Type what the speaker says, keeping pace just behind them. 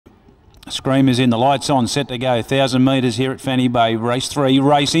Screamer's in, the lights on, set to go. 1,000 metres here at Fanny Bay. Race 3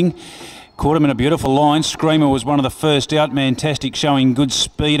 racing. Caught him in a beautiful line. Screamer was one of the first out. Fantastic, showing good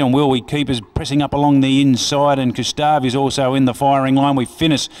speed, and Will We Keep is pressing up along the inside, and Gustav is also in the firing line. We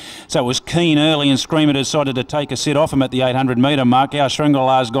finish. So it was keen early, and Screamer decided to take a sit off him at the 800 metre mark. Our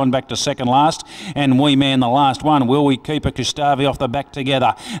Shangri-La's gone back to second last, and Wee Man the last one. Will We Keep a Gustavi off the back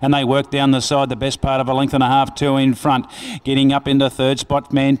together, and they work down the side the best part of a length and a half, 2 in front. Getting up into third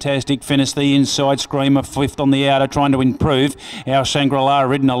spot, Fantastic. Finished the inside. Screamer fifth on the outer, trying to improve. Our Shangri-La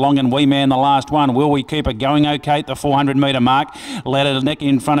ridden along, and Wee Man the last one. Will We Keep it going okay at the 400 metre mark. Ladder neck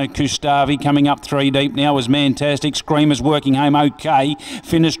in front of Gustavi. Coming up 3 deep now was Fantastic. Screamer's working home okay.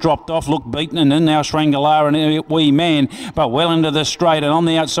 Finish dropped off, looked beaten, and then now Shangri-La and Wee Man, but well into the straight, and on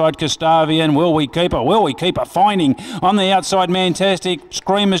the outside Gustavi and Will We Keep it. Will We Keep it finding on the outside Fantastic.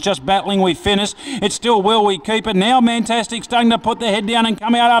 Screamer's just battling. We finish. It's still Will We Keep it. Now Fantastic starting to put the head down and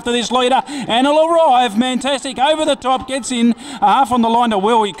come out after this leader, and it'll arrive. Fantastic over the top, gets in half on the line to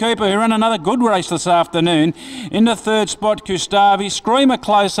Will We Keep it, who ran another good race this afternoon. In the third spot Gustavi. Screamer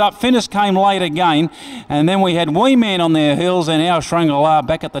close up. Finish came late again, and then we had Wee Man on their heels, and our Shangri-La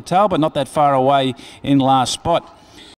back at the tail, but not that far away in last spot.